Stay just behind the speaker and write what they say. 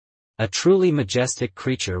a truly majestic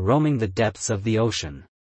creature roaming the depths of the ocean.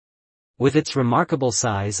 With its remarkable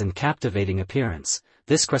size and captivating appearance,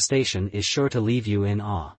 this crustacean is sure to leave you in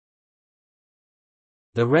awe.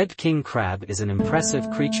 The red king crab is an impressive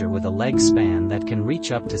creature with a leg span that can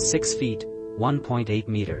reach up to 6 feet, 1.8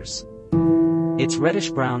 meters. Its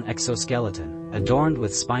reddish-brown exoskeleton, adorned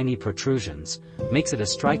with spiny protrusions, makes it a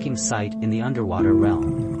striking sight in the underwater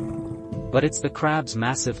realm. But it's the crab's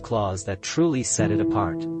massive claws that truly set it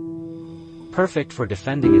apart. Perfect for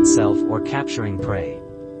defending itself or capturing prey.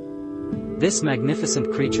 This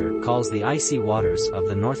magnificent creature calls the icy waters of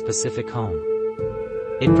the North Pacific home.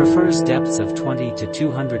 It prefers depths of 20 to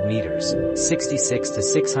 200 meters, 66 to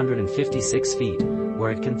 656 feet,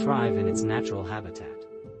 where it can thrive in its natural habitat.